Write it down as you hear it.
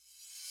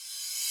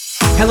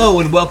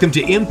Hello and welcome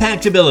to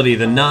Impactability,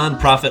 the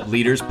Nonprofit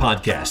Leaders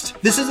Podcast.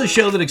 This is a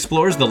show that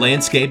explores the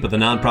landscape of the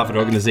nonprofit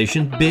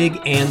organization, big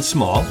and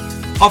small,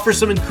 offers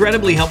some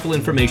incredibly helpful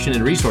information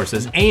and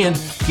resources, and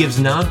gives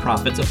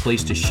nonprofits a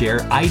place to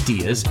share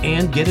ideas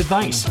and get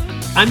advice.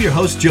 I'm your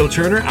host, Joe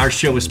Turner. Our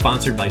show is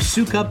sponsored by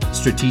Sukup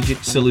Strategic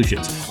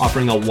Solutions,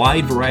 offering a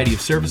wide variety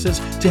of services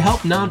to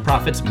help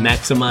nonprofits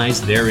maximize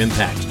their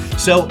impact.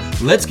 So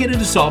let's get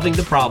into solving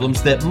the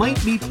problems that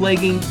might be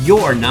plaguing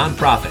your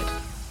nonprofit.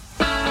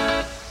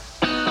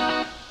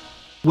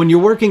 When you're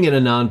working at a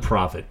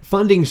nonprofit,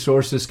 funding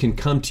sources can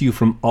come to you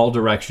from all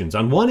directions.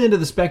 On one end of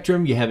the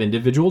spectrum, you have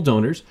individual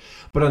donors,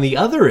 but on the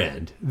other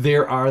end,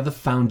 there are the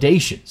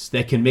foundations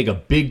that can make a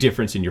big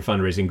difference in your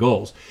fundraising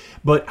goals.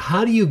 But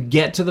how do you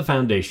get to the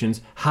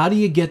foundations? How do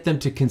you get them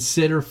to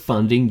consider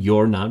funding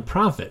your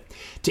nonprofit?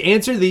 To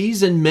answer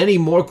these and many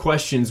more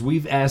questions,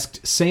 we've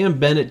asked Sam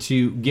Bennett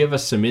to give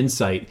us some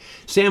insight.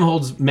 Sam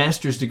holds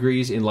master's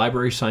degrees in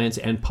library science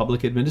and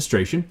public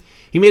administration.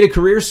 He made a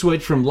career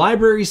switch from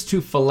libraries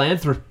to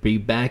philanthropy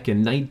back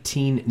in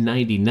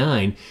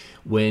 1999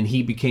 when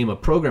he became a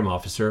program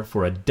officer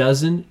for a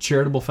dozen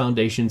charitable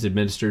foundations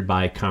administered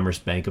by Commerce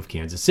Bank of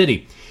Kansas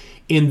City.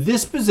 In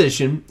this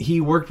position, he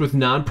worked with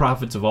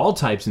nonprofits of all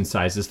types and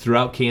sizes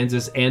throughout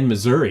Kansas and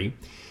Missouri.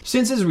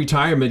 Since his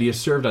retirement, he has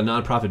served on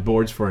nonprofit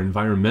boards for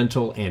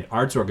environmental and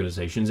arts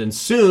organizations, and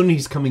soon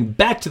he's coming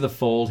back to the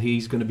fold.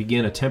 He's going to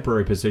begin a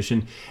temporary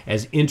position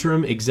as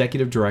interim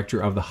executive director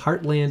of the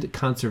Heartland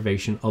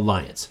Conservation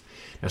Alliance.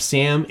 Now,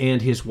 Sam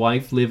and his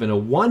wife live in a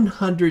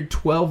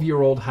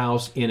 112-year-old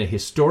house in a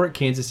historic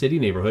Kansas City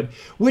neighborhood,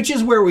 which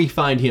is where we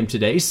find him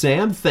today.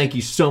 Sam, thank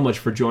you so much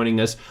for joining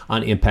us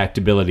on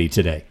Impactability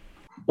today.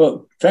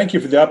 Well, thank you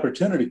for the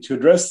opportunity to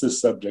address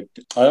this subject.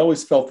 I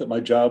always felt that my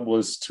job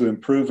was to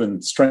improve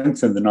and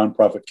strengthen the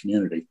nonprofit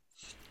community.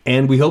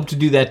 And we hope to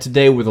do that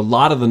today with a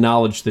lot of the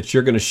knowledge that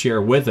you're going to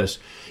share with us.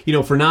 You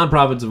know, for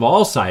nonprofits of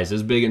all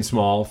sizes, big and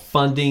small,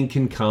 funding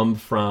can come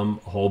from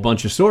a whole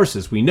bunch of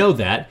sources. We know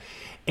that.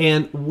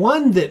 And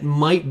one that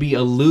might be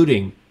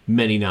eluding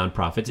many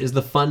nonprofits is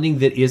the funding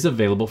that is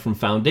available from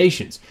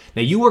foundations.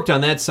 Now, you worked on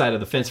that side of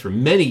the fence for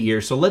many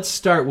years, so let's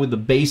start with the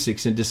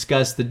basics and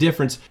discuss the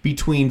difference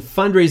between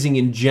fundraising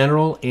in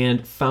general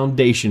and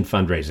foundation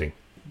fundraising.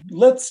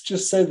 Let's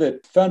just say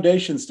that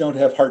foundations don't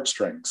have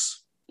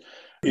heartstrings.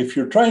 If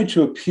you're trying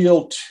to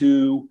appeal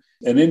to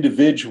an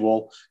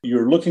individual,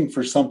 you're looking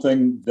for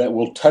something that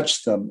will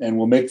touch them and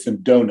will make them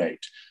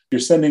donate. You're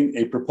sending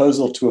a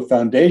proposal to a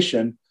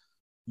foundation.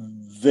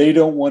 They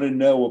don't want to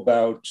know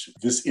about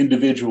this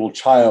individual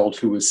child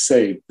who was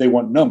saved. They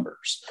want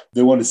numbers.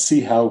 They want to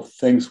see how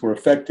things were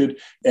affected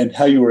and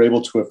how you were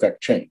able to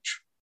affect change.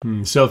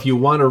 So if you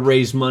want to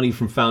raise money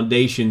from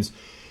foundations,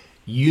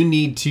 you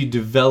need to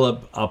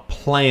develop a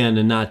plan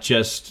and not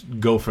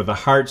just go for the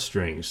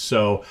heartstrings.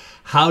 So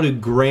how do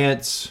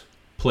grants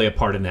play a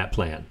part in that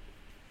plan?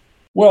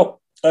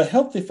 Well, a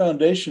healthy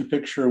foundation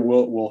picture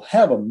will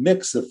have a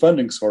mix of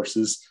funding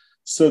sources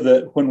so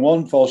that when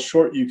one falls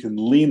short, you can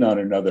lean on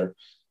another.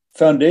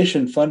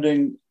 Foundation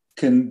funding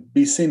can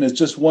be seen as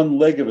just one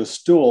leg of a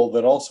stool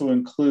that also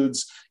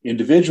includes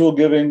individual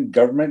giving,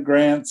 government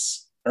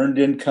grants, earned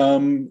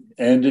income,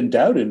 and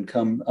endowed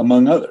income,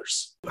 among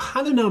others.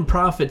 How do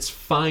nonprofits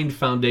find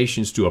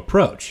foundations to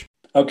approach?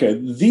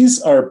 Okay,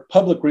 these are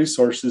public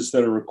resources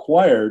that are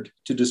required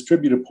to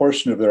distribute a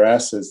portion of their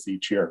assets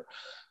each year.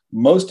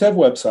 Most have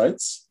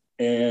websites,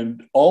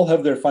 and all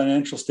have their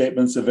financial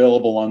statements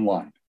available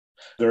online.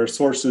 There are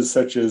sources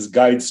such as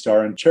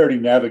GuideStar and Charity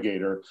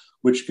Navigator,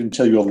 which can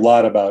tell you a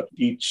lot about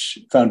each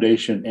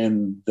foundation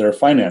and their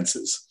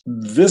finances.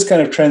 This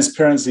kind of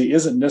transparency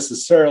isn't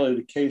necessarily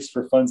the case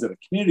for funds at a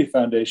community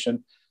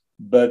foundation,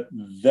 but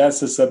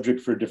that's a subject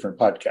for a different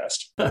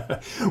podcast.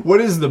 What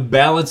is the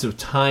balance of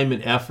time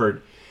and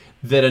effort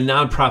that a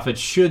nonprofit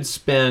should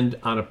spend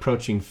on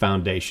approaching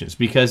foundations?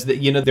 Because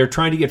they're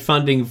trying to get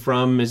funding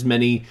from as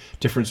many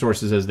different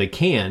sources as they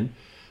can.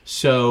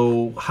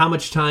 So how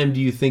much time do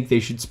you think they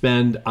should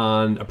spend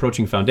on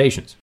approaching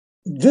foundations?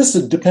 This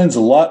depends a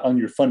lot on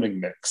your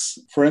funding mix.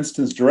 For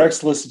instance, direct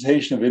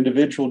solicitation of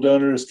individual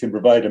donors can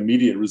provide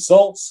immediate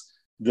results,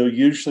 though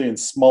usually in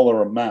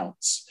smaller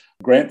amounts.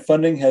 Grant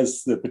funding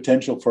has the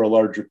potential for a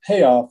larger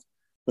payoff,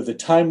 but the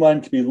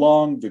timeline can be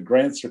long, the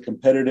grants are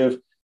competitive,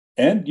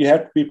 and you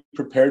have to be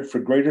prepared for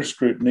greater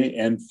scrutiny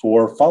and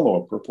for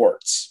follow-up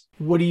reports.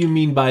 What do you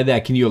mean by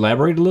that? Can you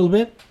elaborate a little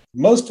bit?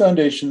 Most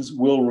foundations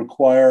will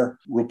require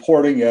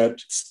reporting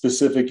at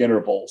specific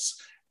intervals,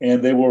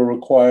 and they will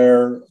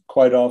require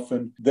quite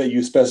often that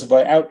you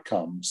specify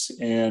outcomes.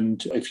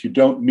 And if you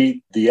don't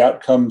meet the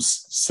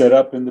outcomes set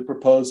up in the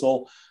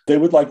proposal, they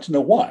would like to know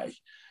why.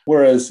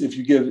 Whereas if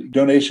you give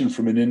donation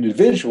from an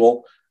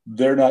individual,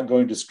 they're not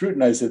going to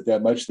scrutinize it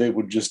that much. They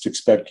would just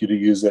expect you to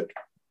use it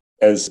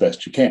as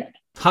best you can.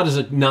 How does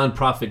a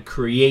nonprofit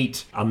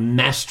create a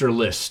master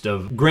list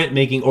of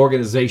grant-making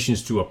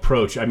organizations to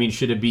approach? I mean,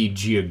 should it be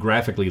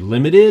geographically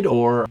limited,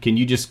 or can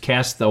you just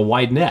cast a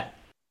wide net?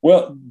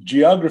 Well,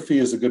 geography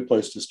is a good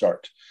place to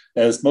start,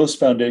 as most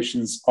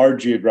foundations are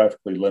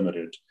geographically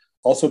limited.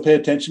 Also pay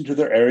attention to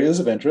their areas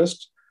of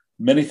interest.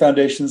 Many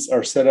foundations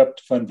are set up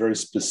to fund very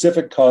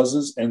specific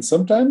causes and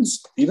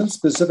sometimes even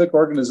specific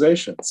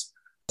organizations.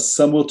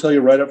 Some will tell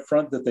you right up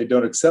front that they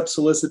don't accept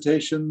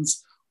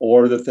solicitations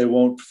or that they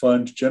won't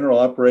fund general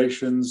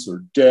operations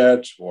or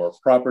debt or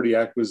property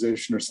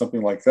acquisition or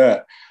something like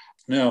that.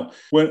 Now,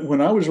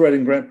 when I was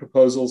writing grant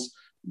proposals,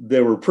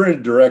 there were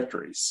printed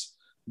directories,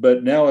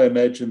 but now I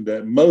imagine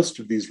that most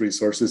of these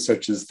resources,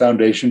 such as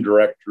Foundation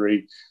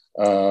Directory,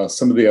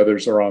 some of the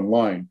others are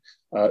online.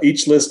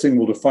 Each listing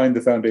will define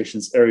the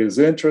foundation's areas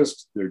of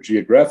interest, their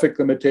geographic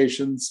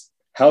limitations,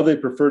 how they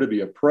prefer to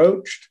be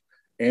approached,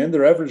 and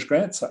their average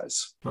grant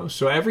size. Oh,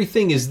 so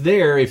everything is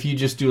there if you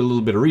just do a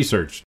little bit of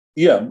research.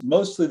 Yeah,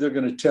 mostly they're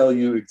going to tell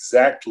you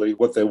exactly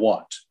what they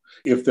want.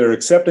 If they're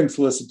accepting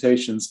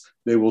solicitations,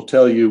 they will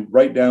tell you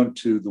right down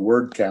to the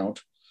word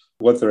count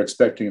what they're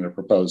expecting in a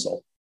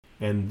proposal.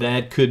 And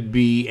that could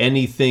be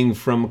anything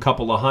from a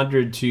couple of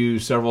hundred to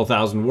several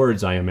thousand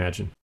words, I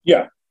imagine.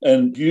 Yeah,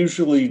 and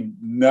usually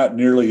not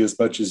nearly as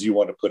much as you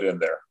want to put in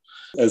there.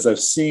 As I've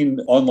seen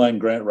online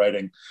grant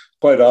writing,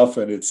 quite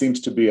often it seems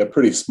to be a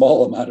pretty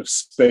small amount of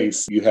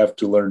space. You have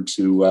to learn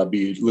to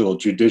be a little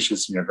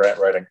judicious in your grant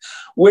writing,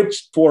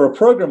 which for a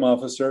program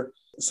officer,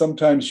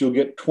 sometimes you'll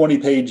get 20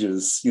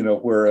 pages,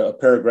 where a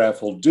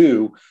paragraph will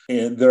do.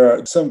 And there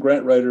are some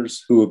grant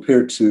writers who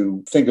appear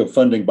to think of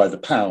funding by the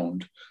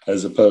pound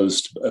as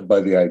opposed by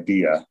the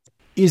idea.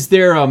 Is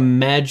there a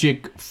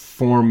magic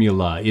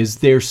formula? Is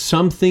there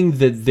something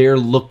that they're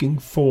looking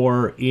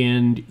for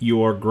in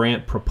your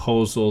grant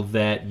proposal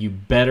that you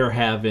better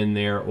have in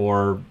there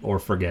or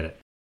forget it?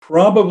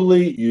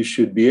 Probably you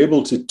should be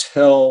able to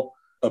tell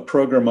a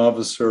program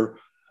officer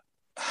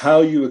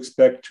how you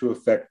expect to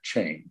affect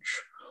change.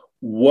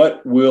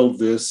 What will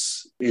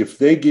this, if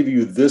they give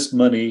you this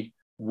money,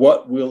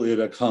 what will it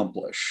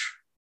accomplish?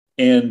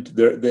 And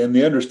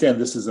they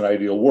understand this is an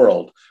ideal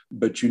world,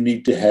 but you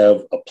need to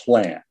have a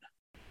plan.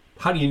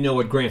 How do you know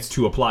what grants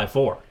to apply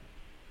for?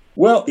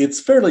 Well, it's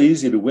fairly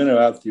easy to winnow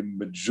out the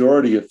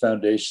majority of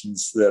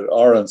foundations that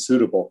are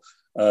unsuitable.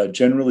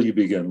 Generally, you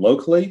begin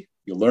locally,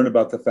 you learn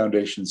about the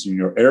foundations in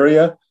your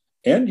area,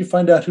 and you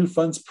find out who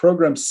funds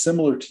programs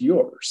similar to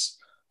yours.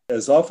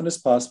 As often as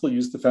possible,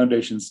 use the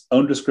foundation's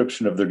own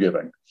description of their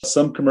giving.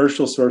 Some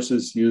commercial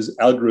sources use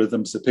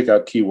algorithms to pick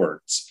out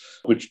keywords,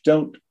 which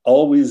don't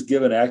always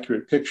give an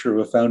accurate picture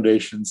of a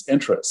foundation's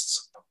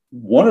interests.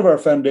 One of our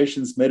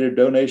foundations made a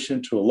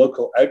donation to a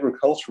local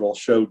agricultural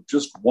show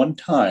just one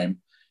time,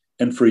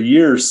 and for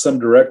years, some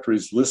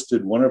directories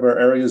listed one of our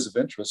areas of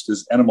interest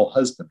as animal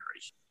husbandry.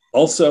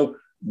 Also,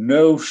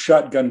 no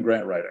shotgun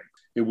grant writing.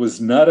 It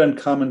was not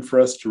uncommon for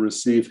us to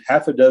receive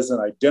half a dozen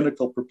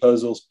identical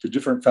proposals to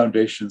different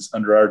foundations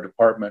under our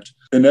department,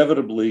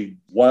 inevitably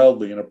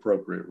wildly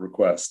inappropriate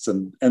requests,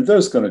 and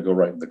those going to go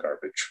right in the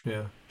garbage.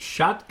 Yeah.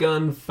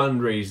 Shotgun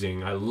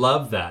fundraising. I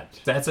love that.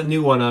 That's a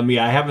new one on me.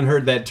 I haven't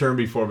heard that term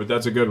before, but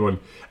that's a good one.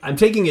 I'm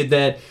taking it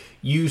that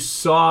you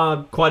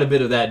saw quite a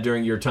bit of that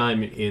during your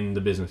time in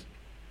the business.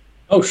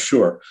 Oh,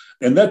 sure.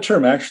 And that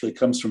term actually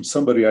comes from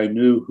somebody I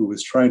knew who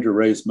was trying to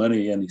raise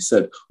money. And he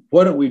said,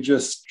 why don't we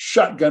just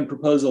shotgun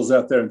proposals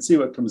out there and see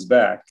what comes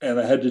back? And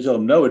I had to tell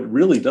him, no, it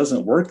really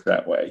doesn't work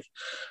that way.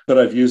 But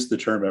I've used the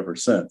term ever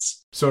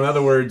since. So in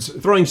other words,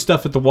 throwing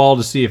stuff at the wall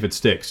to see if it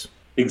sticks.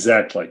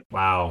 Exactly.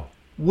 Wow.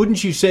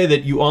 Wouldn't you say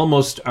that you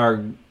almost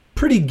are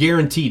pretty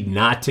guaranteed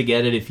not to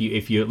get it if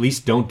you at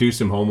least don't do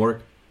some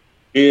homework?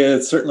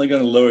 It's certainly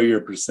going to lower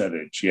your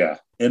percentage, yeah.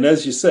 And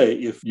as you say,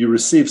 if you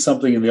receive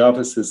something in the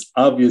office that's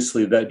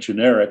obviously that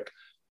generic,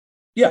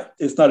 yeah,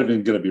 it's not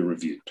even going to be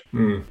reviewed.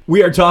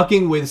 We are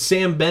talking with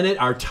Sam Bennett.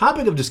 Our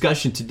topic of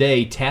discussion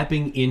today,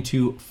 tapping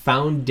into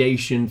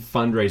foundation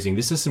fundraising.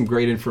 This is some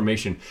great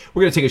information.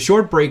 We're going to take a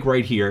short break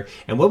right here.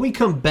 And when we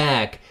come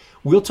back,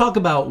 we'll talk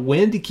about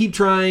when to keep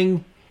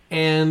trying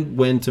and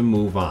when to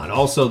move on.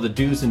 Also, the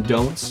do's and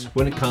don'ts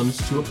when it comes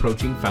to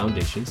approaching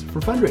foundations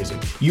for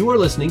fundraising. You are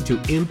listening to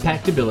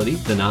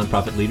Impactability, the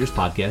Nonprofit Leaders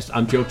Podcast.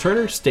 I'm Joe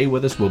Turner. Stay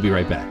with us. We'll be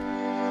right back.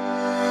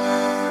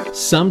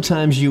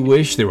 Sometimes you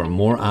wish there were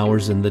more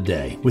hours in the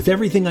day. With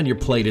everything on your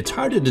plate, it's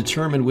hard to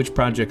determine which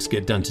projects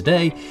get done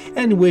today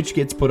and which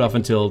gets put off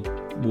until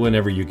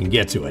whenever you can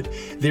get to it.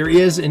 There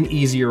is an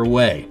easier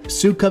way.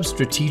 Sukup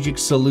Strategic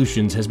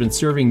Solutions has been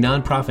serving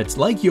nonprofits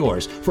like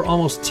yours for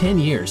almost 10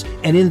 years,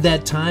 and in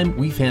that time,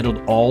 we've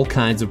handled all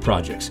kinds of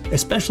projects,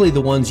 especially the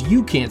ones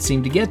you can't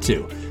seem to get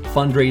to: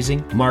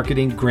 fundraising,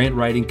 marketing, grant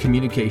writing,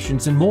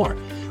 communications, and more.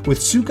 With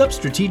Sukup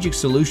Strategic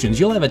Solutions,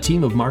 you'll have a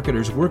team of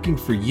marketers working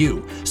for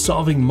you,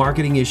 solving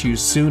marketing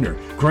issues sooner,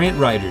 grant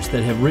writers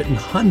that have written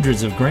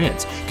hundreds of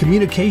grants,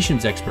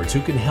 communications experts who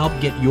can help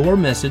get your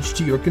message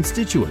to your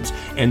constituents,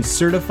 and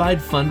certified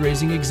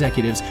fundraising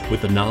executives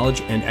with the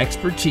knowledge and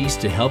expertise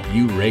to help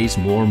you raise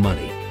more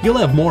money. You'll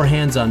have more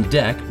hands on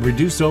deck,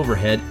 reduce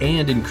overhead,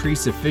 and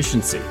increase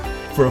efficiency.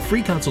 For a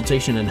free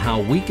consultation on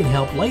how we can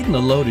help lighten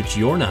the load at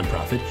your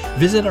nonprofit,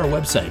 visit our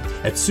website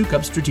at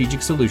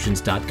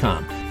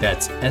sukupstrategicsolutions.com.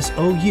 That's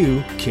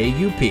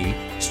SOUKUP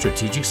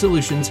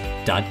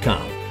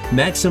strategicsolutions.com.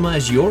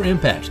 Maximize your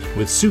impact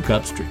with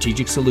Sukup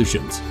Strategic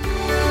Solutions.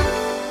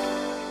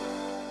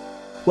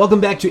 Welcome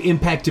back to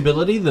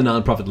Impactability, the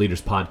Nonprofit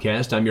Leaders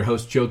Podcast. I'm your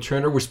host, Joe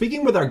Turner. We're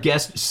speaking with our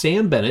guest,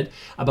 Sam Bennett,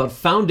 about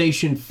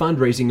foundation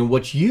fundraising and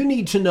what you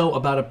need to know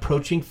about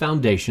approaching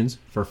foundations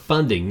for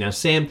funding. Now,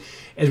 Sam,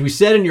 as we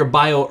said in your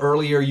bio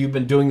earlier, you've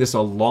been doing this a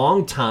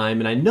long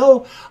time, and I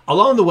know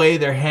along the way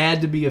there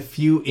had to be a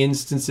few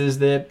instances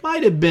that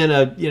might have been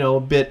a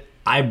bit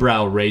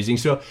eyebrow raising.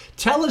 So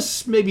tell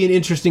us maybe an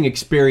interesting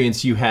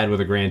experience you had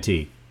with a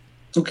grantee.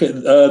 Okay,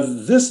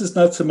 this is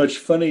not so much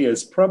funny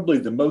as probably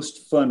the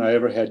most fun I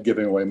ever had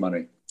giving away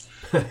money.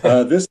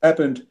 This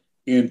happened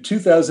in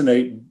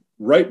 2008,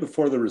 right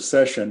before the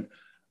recession.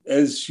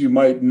 As you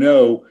might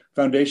know,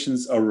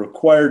 foundations are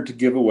required to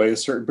give away a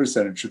certain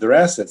percentage of their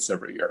assets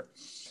every year.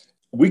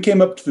 We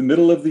came up to the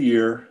middle of the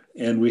year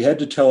and we had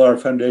to tell our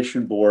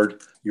foundation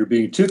board, you're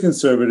being too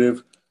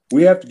conservative.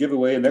 We have to give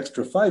away an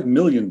extra $5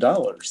 million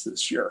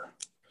this year.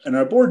 And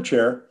our board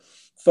chair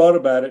thought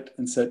about it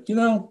and said,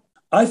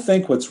 I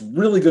think what's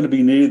really going to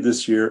be needed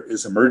this year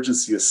is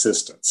emergency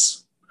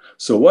assistance.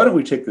 So why don't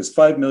we take this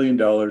 $5 million,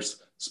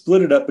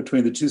 split it up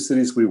between the two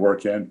cities we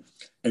work in,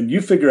 and you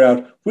figure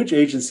out which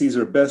agencies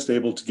are best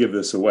able to give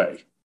this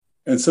away.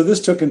 And so this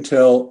took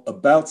until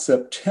about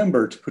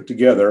September to put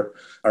together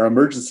our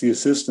emergency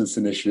assistance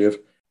initiative.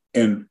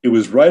 And it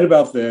was right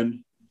about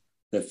then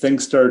that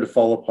things started to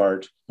fall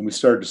apart and we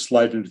started to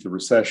slide into the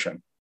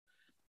recession.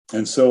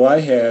 And so I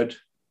had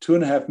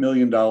 $2.5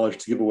 million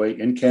to give away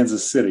in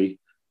Kansas City.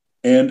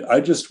 And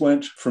I just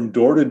went from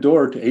door to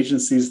door to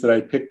agencies that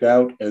I picked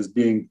out as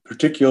being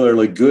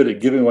particularly good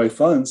at giving away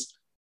funds.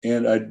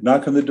 And I'd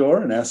knock on the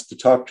door and ask to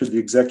talk to the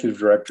executive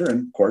director.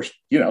 And of course,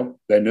 they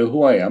know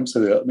who I am, so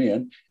they let me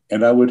in.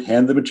 And I would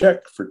hand them a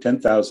check for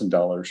 $10,000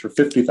 or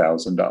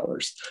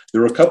 $50,000.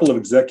 There were a couple of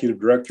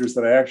executive directors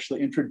that I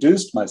actually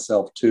introduced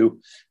myself to,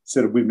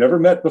 said, we've never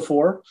met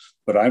before,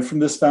 but I'm from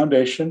this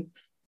foundation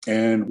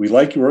and we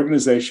like your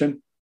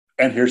organization.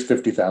 And here's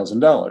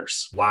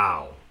 $50,000.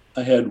 Wow.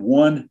 I had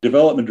one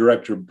development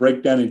director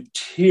break down in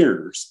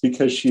tears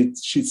because she'd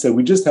said,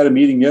 we just had a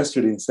meeting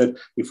yesterday and said,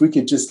 if we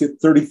could just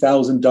get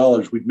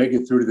 $30,000, we'd make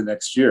it through to the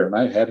next year. And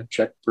I had a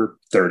check for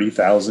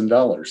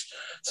 $30,000.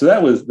 So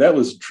that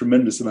was a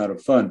tremendous amount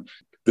of fun.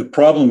 The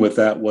problem with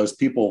that was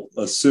people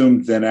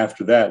assumed then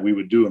after that we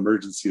would do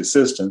emergency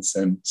assistance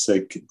and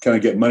say, can I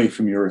get money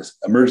from your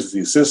emergency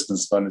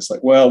assistance fund? It's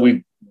like, well,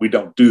 we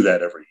don't do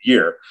that every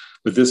year,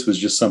 but this was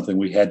just something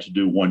we had to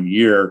do one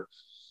year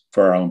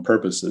for our own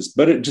purposes,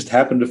 but it just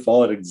happened to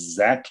fall at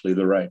exactly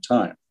the right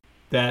time.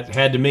 That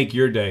had to make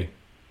your day.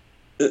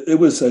 It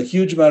was a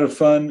huge amount of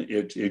fun.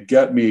 It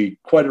got me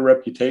quite a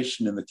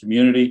reputation in the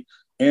community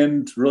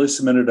and really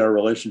cemented our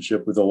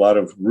relationship with a lot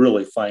of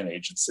really fine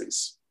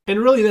agencies. And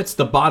really, that's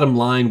the bottom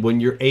line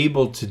when you're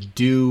able to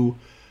do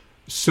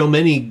so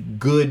many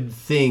good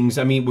things.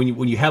 I mean,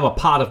 when you have a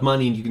pot of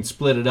money and you can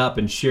split it up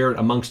and share it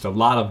amongst a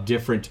lot of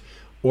different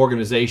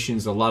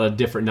organizations, a lot of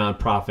different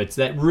nonprofits,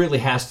 that really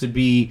has to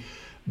be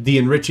the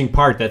enriching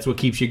part. That's what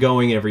keeps you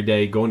going every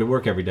day, going to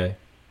work every day.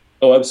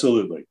 Oh,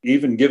 absolutely.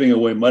 Even giving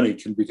away money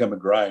can become a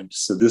grind.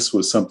 So this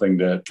was something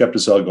that kept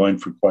us all going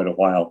for quite a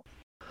while.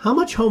 How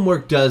much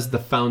homework does the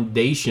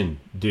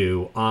foundation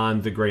do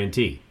on the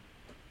grantee?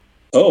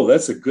 Oh,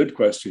 that's a good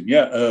question.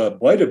 Yeah,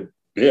 quite a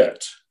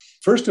bit.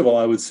 First of all,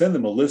 I would send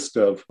them a list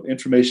of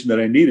information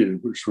that I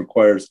needed, which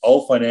requires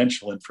all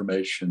financial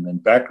information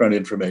and background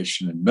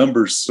information and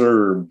numbers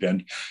served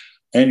and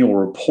annual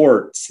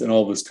reports and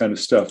all this kind of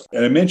stuff.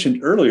 And I mentioned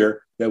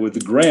earlier that with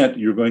the grant,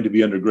 you're going to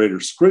be under greater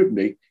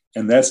scrutiny.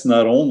 And that's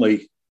not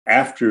only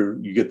after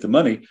you get the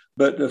money,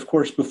 but of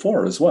course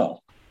before as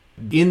well.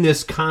 In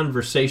this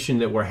conversation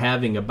that we're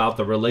having about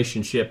the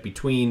relationship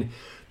between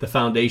the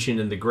foundation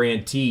and the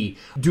grantee,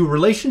 do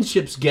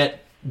relationships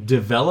get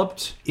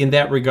developed in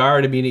that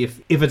regard? I mean,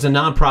 if it's a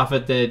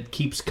nonprofit that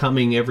keeps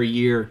coming every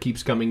year,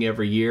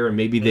 and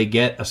maybe they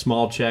get a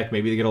small check,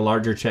 maybe they get a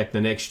larger check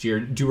the next year,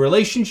 do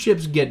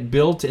relationships get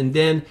built? And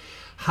then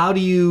how do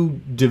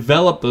you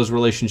develop those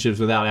relationships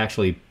without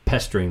actually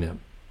pestering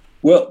them?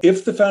 Well,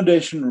 if the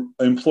foundation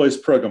employs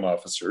program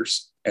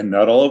officers, and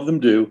not all of them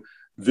do,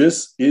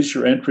 this is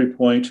your entry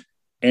point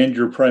and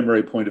your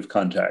primary point of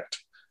contact.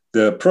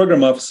 The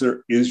program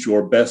officer is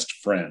your best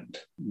friend.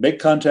 Make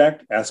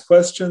contact, ask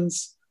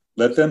questions,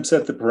 let them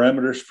set the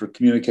parameters for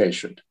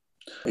communication.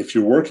 If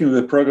you're working with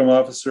a program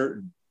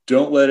officer,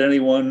 don't let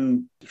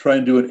anyone try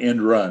and do an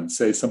end run.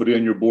 Say somebody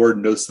on your board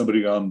knows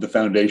somebody on the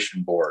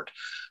foundation board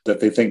that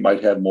they think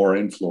might have more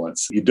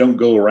influence. You don't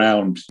go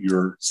around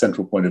your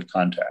central point of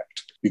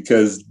contact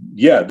because,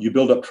 you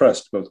build up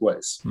trust both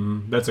ways.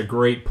 That's a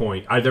great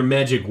point. Are there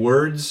magic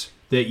words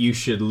that you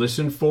should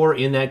listen for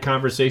in that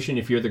conversation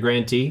if you're the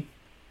grantee?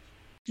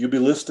 You'll be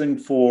listening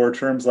for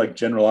terms like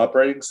general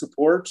operating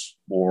support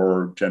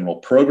or general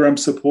program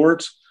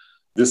support.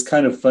 This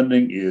kind of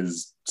funding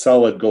is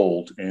solid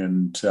gold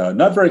and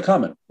not very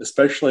common,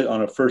 especially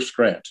on a first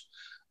grant.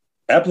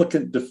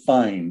 Applicant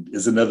defined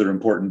is another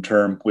important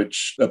term,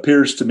 which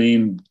appears to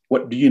mean,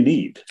 what do you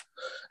need?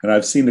 And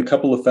I've seen a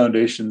couple of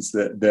foundations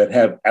that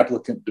have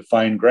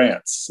applicant-defined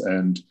grants.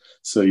 And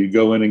so you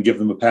go in and give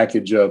them a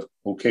package of,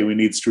 okay, we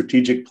need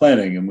strategic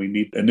planning and we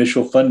need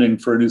initial funding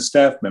for a new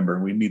staff member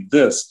and we need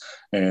this.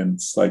 And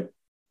it's like,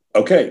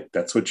 okay,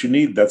 that's what you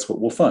need. That's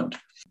what we'll fund.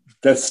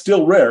 That's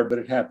still rare, but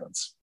it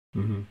happens.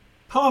 Mm-hmm.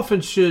 How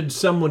often should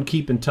someone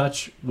keep in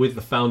touch with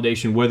the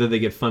foundation, whether they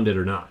get funded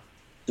or not?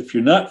 If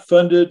you're not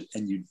funded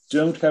and you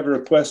don't have a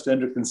request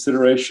under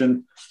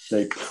consideration,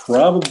 they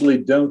probably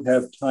don't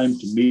have time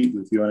to meet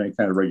with you on any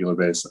kind of regular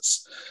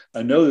basis.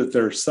 I know that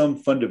there are some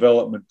fund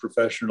development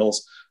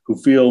professionals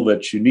who feel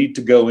that you need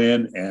to go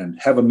in and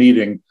have a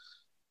meeting,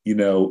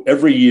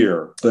 every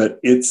year, but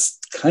it's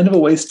kind of a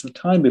waste of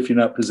time if you're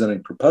not presenting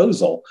a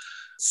proposal.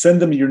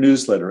 Send them your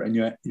newsletter and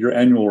your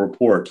annual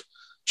report.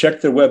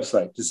 Check their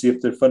website to see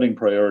if their funding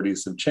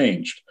priorities have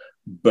changed.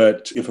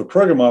 But if a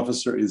program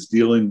officer is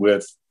dealing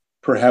with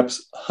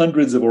perhaps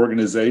hundreds of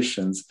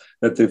organizations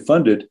that they've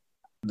funded,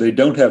 they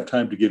don't have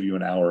time to give you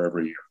an hour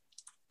every year.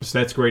 So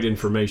that's great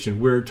information.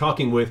 We're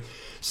talking with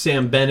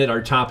Sam Bennett.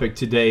 Our topic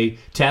today,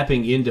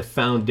 tapping into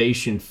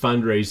foundation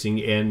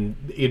fundraising. And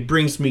it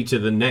brings me to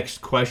the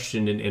next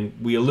question, and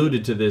we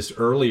alluded to this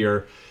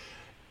earlier.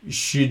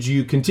 Should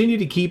you continue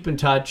to keep in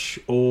touch,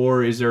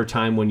 or is there a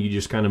time when you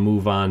just kind of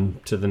move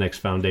on to the next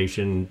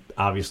foundation?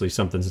 Obviously,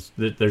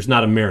 there's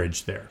not a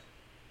marriage there.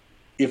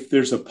 If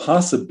there's a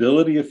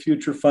possibility of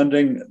future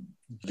funding,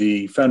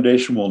 the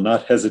foundation will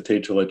not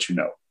hesitate to let you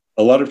know.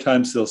 A lot of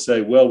times they'll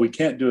say, well, we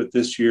can't do it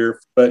this year,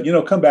 but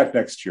come back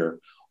next year.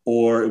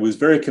 Or it was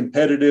very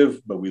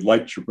competitive, but we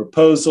liked your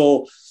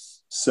proposal,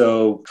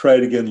 so try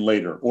it again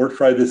later, or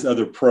try this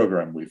other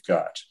program we've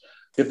got.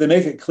 If they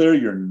make it clear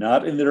you're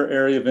not in their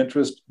area of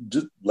interest,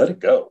 just let it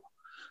go.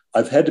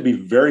 I've had to be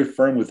very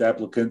firm with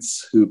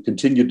applicants who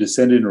continued to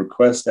send in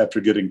requests after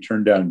getting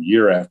turned down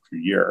year after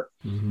year.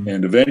 Mm-hmm.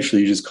 And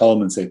eventually you just call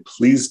them and say,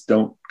 please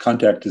don't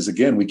contact us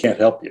again. We can't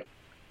help you.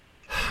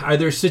 Are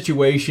there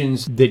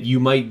situations that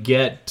you might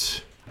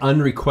get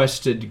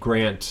unrequested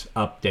grant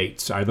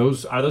updates? Are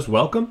those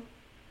welcome?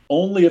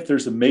 Only if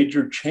there's a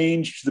major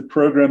change to the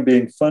program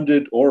being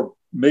funded or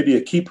maybe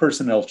a key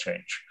personnel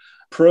change.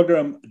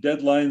 Program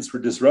deadlines were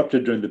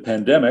disrupted during the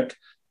pandemic,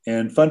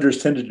 and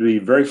funders tended to be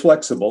very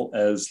flexible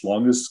as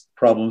long as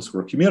problems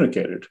were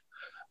communicated.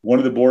 One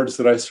of the boards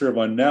that I serve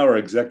on now, our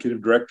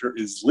executive director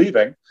is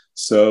leaving.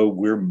 So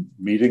we're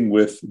meeting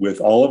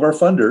with all of our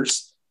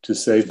funders to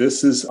say,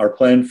 this is our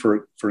plan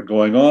for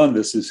going on.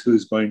 This is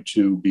who's going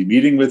to be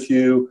meeting with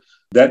you.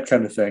 That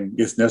kind of thing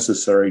is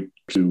necessary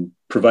to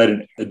provide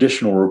an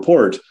additional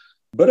report.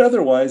 But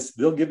otherwise,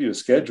 they'll give you a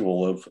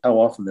schedule of how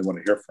often they want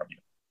to hear from you.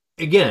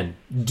 Again,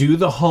 do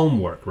the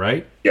homework,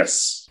 right?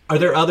 Yes. Are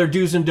there other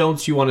do's and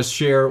don'ts you want to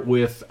share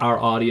with our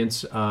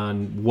audience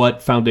on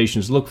what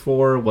foundations look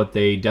for, what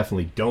they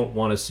definitely don't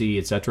want to see,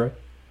 etc.?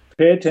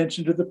 Pay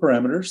attention to the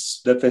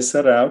parameters that they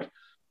set out.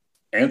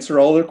 Answer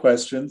all their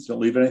questions.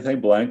 Don't leave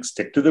anything blank.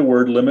 Stick to the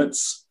word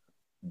limits.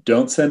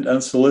 Don't send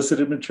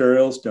unsolicited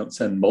materials. Don't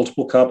send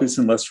multiple copies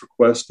unless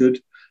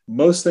requested.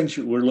 Most things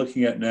we're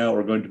looking at now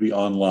are going to be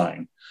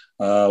online.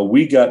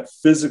 We got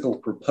physical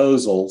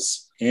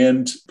proposals,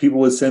 and people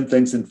would send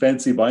things in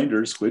fancy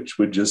binders, which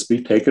would just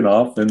be taken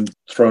off and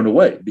thrown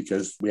away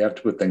because we have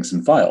to put things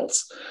in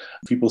files.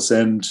 People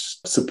send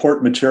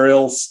support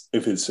materials.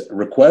 If it's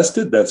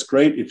requested, that's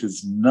great. If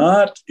it's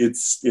not,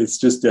 it's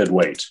just dead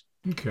weight.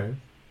 Okay.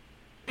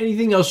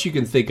 Anything else you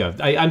can think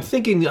of? I'm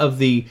thinking of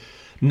the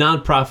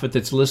nonprofit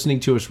that's listening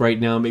to us right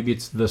now. Maybe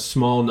it's the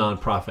small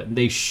nonprofit.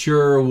 They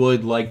sure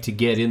would like to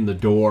get in the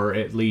door,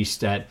 at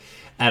least at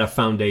a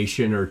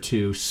foundation or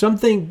two.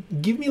 Something,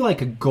 give me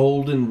like a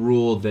golden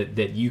rule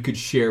that you could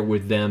share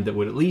with them that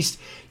would at least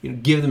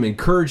give them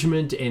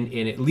encouragement and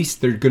at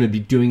least they're going to be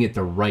doing it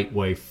the right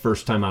way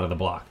first time out of the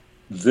block.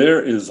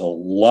 There is a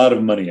lot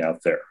of money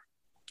out there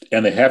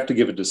and they have to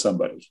give it to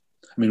somebody.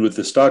 I mean, with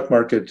the stock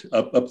market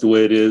up the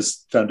way it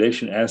is,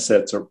 foundation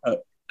assets are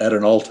at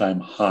an all-time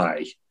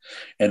high,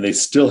 and they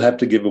still have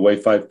to give away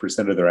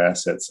 5% of their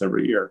assets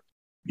every year.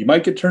 You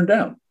might get turned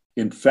down.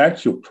 In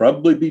fact, you'll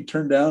probably be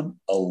turned down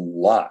a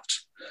lot,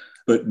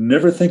 but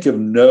never think of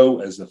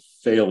no as a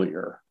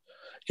failure.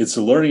 It's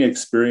a learning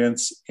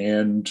experience,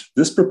 and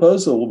this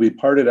proposal will be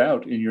parted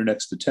out in your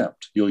next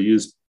attempt. You'll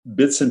use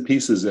bits and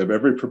pieces of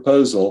every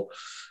proposal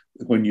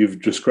when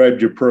you've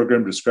described your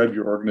program, described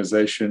your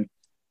organization,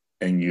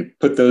 and you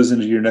put those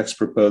into your next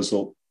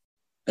proposal,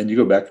 and you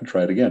go back and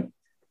try it again.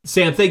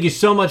 Sam, thank you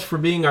so much for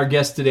being our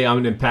guest today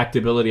on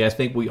Impactability. I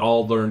think we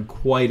all learned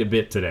quite a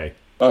bit today.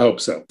 I hope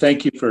so.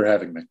 Thank you for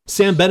having me.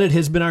 Sam Bennett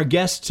has been our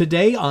guest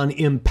today on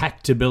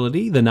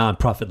Impactability, the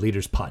Nonprofit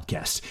Leaders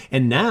Podcast.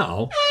 And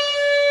now,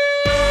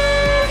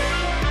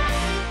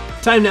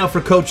 Time now for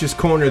Coach's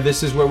Corner.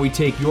 This is where we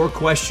take your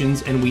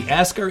questions and we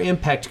ask our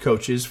impact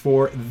coaches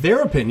for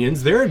their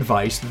opinions, their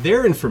advice,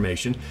 their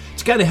information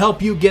to kind of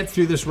help you get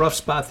through this rough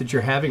spot that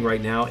you're having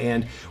right now.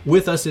 And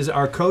with us is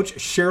our coach,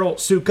 Cheryl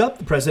Sukup,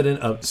 the president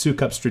of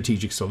Sukup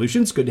Strategic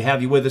Solutions. Good to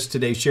have you with us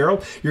today,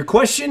 Cheryl. Your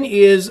question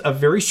is a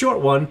very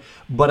short one,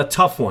 but a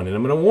tough one. And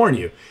I'm going to warn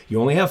you,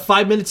 you only have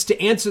 5 minutes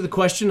to answer the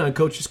question on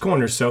Coach's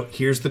Corner. So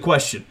here's the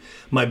question.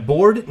 My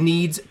board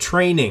needs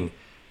training.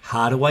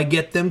 How do I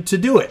get them to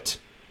do it?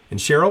 And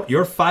Cheryl,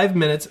 your 5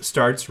 minutes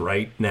starts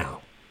right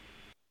now.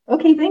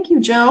 Okay, thank you,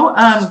 Joe.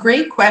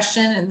 Great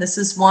question. And this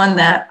is one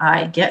that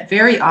I get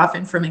very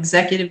often from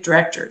executive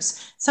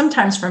directors,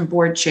 sometimes from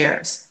board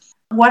chairs.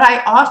 What I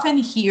often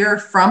hear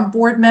from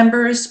board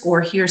members or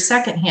hear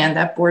secondhand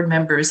that board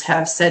members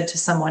have said to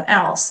someone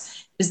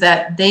else is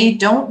that they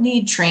don't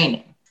need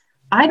training.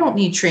 I don't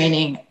need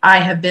training. I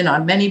have been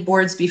on many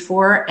boards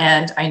before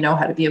and I know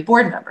how to be a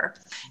board member.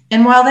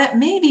 And while that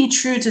may be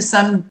true to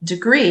some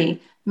degree,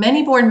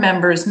 many board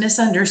members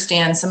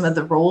misunderstand some of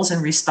the roles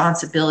and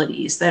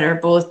responsibilities that are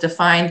both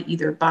defined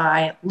either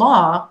by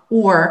law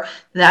or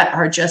that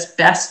are just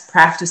best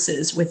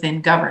practices within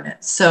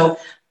governance. So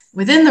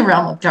within the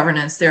realm of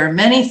governance, there are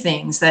many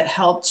things that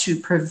help to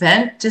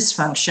prevent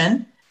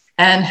dysfunction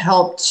and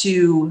help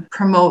to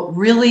promote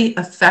really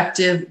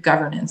effective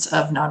governance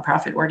of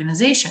nonprofit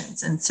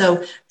organizations. And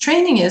so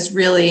training is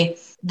really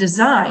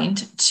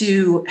designed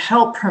to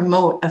help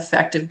promote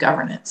effective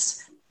governance.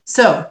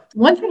 So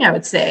one thing I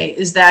would say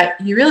is that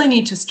you really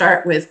need to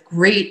start with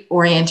great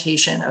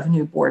orientation of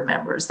new board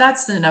members.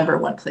 That's the number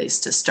one place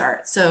to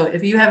start. So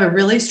if you have a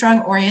really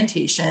strong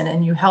orientation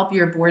and you help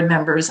your board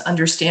members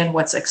understand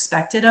what's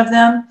expected of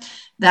them,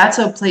 that's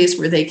a place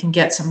where they can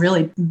get some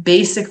really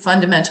basic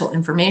fundamental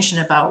information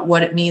about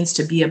what it means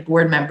to be a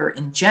board member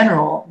in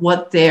general,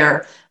 what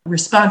their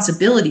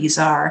responsibilities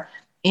are,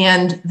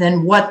 and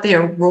then what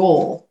their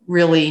role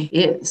really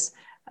is.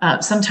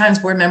 Sometimes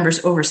board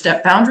members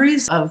overstep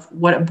boundaries of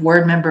what a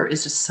board member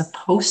is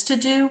supposed to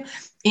do,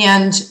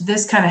 and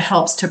this kind of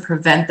helps to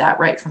prevent that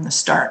right from the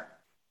start.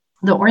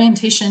 The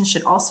orientation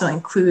should also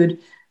include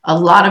a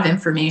lot of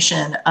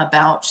information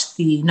about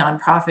the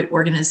nonprofit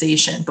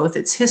organization, both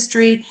its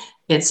history,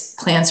 its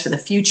plans for the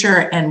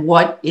future, and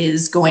what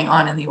is going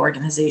on in the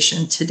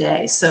organization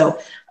today. So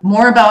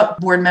more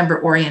about board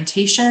member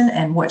orientation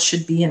and what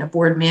should be in a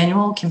board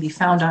manual can be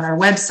found on our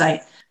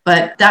website,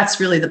 but that's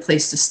really the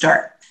place to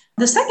start.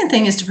 The second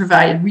thing is to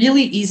provide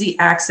really easy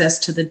access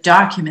to the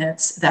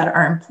documents that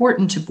are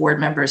important to board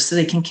members so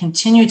they can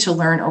continue to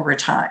learn over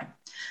time.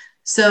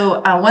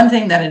 So one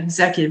thing that an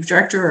executive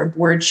director or a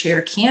board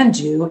chair can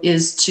do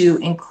is to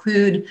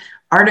include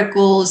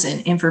articles and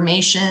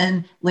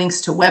information,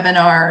 links to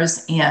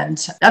webinars,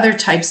 and other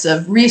types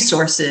of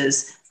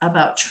resources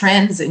about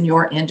trends in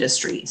your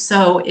industry.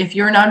 So if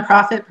your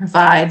nonprofit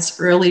provides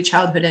early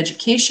childhood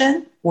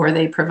education, or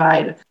they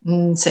provide,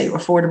 say,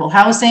 affordable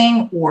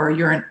housing, or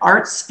you're an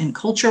arts and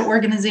culture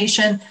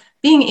organization,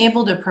 being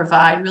able to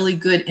provide really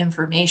good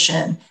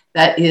information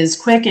that is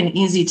quick and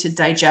easy to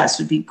digest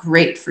would be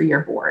great for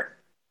your board.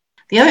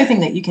 The other thing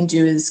that you can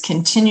do is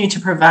continue to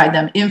provide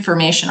them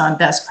information on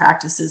best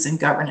practices in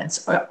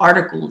governance,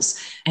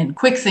 articles, and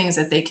quick things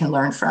that they can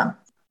learn from.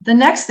 The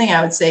next thing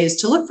I would say is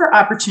to look for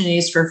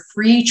opportunities for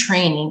free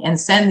training and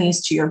send these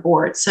to your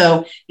board.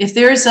 So if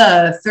there's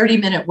a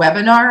 30-minute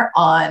webinar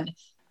on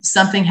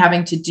something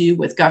having to do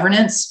with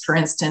governance, for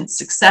instance,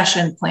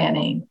 succession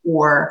planning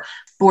or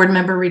board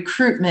member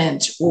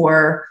recruitment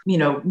or,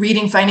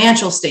 reading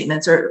financial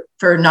statements or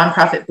for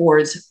nonprofit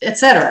boards, et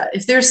cetera.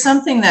 If there's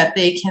something that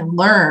they can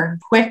learn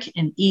quick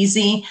and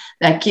easy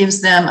that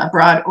gives them a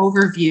broad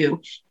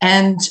overview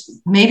and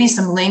maybe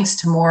some links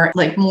to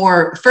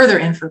more further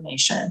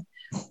information,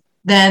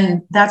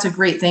 then that's a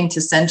great thing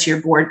to send to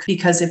your board,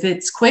 because if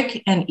it's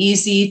quick and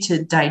easy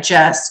to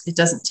digest, it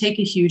doesn't take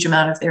a huge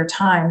amount of their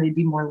time, they'd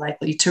be more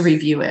likely to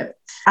review it.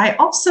 I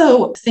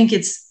also think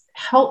it's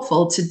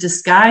helpful to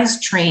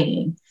disguise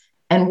training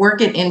and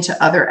work it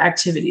into other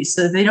activities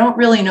so they don't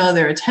really know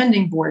they're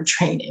attending board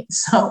training.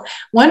 So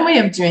one way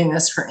of doing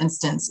this, for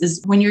instance,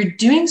 is when you're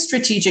doing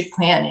strategic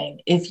planning,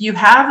 if you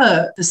have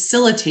a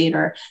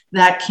facilitator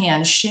that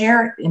can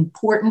share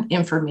important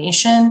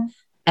information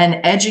and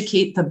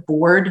educate the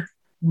board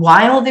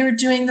while they're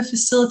doing the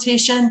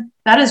facilitation,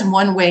 that is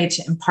one way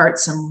to impart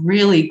some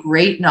really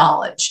great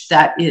knowledge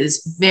that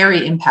is very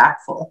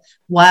impactful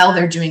while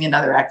they're doing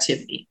another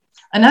activity.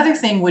 Another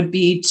thing would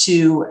be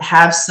to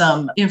have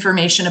some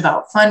information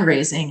about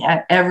fundraising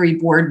at every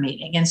board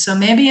meeting. And so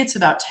maybe it's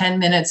about 10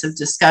 minutes of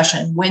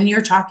discussion when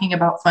you're talking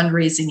about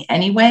fundraising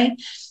anyway,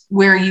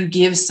 where you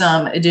give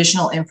some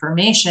additional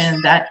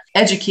information that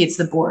educates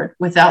the board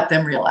without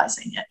them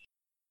realizing it.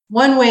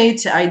 One way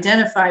to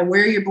identify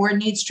where your board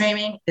needs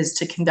training is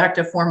to conduct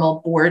a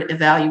formal board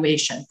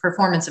evaluation,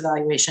 performance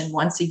evaluation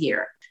once a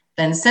year.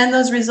 Then send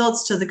those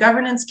results to the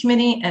governance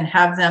committee and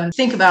have them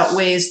think about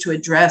ways to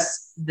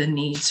address the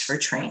needs for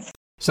training.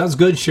 Sounds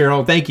good,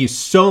 Cheryl. Thank you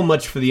so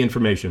much for the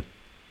information.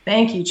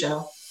 Thank you,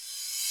 Joe.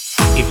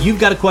 If you've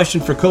got a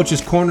question for Coach's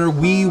Corner,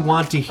 we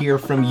want to hear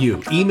from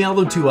you. Email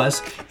them to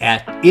us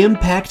at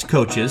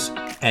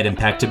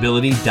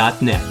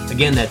impactcoaches@impactability.net.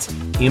 Again, that's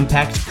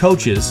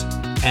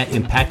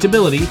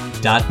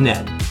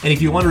impactcoaches@impactability.net. And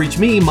if you want to reach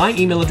me, my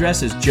email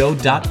address is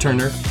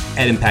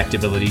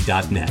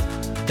joe.turner@impactability.net.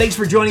 Thanks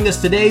for joining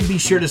us today. Be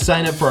sure to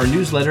sign up for our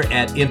newsletter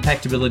at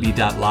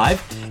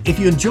impactability.live. If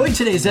you enjoyed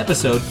today's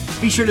episode,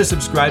 be sure to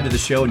subscribe to the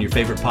show in your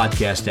favorite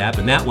podcast app,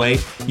 and that way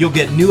you'll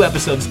get new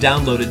episodes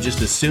downloaded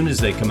just as soon as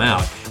they come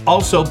out.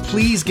 Also,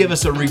 please give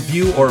us a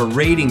review or a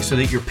rating so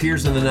that your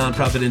peers in the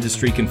nonprofit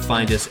industry can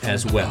find us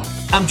as well.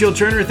 I'm Joe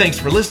Turner. Thanks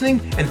for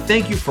listening, and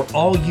thank you for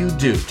all you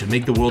do to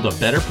make the world a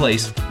better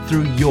place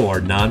through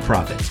your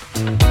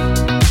nonprofit.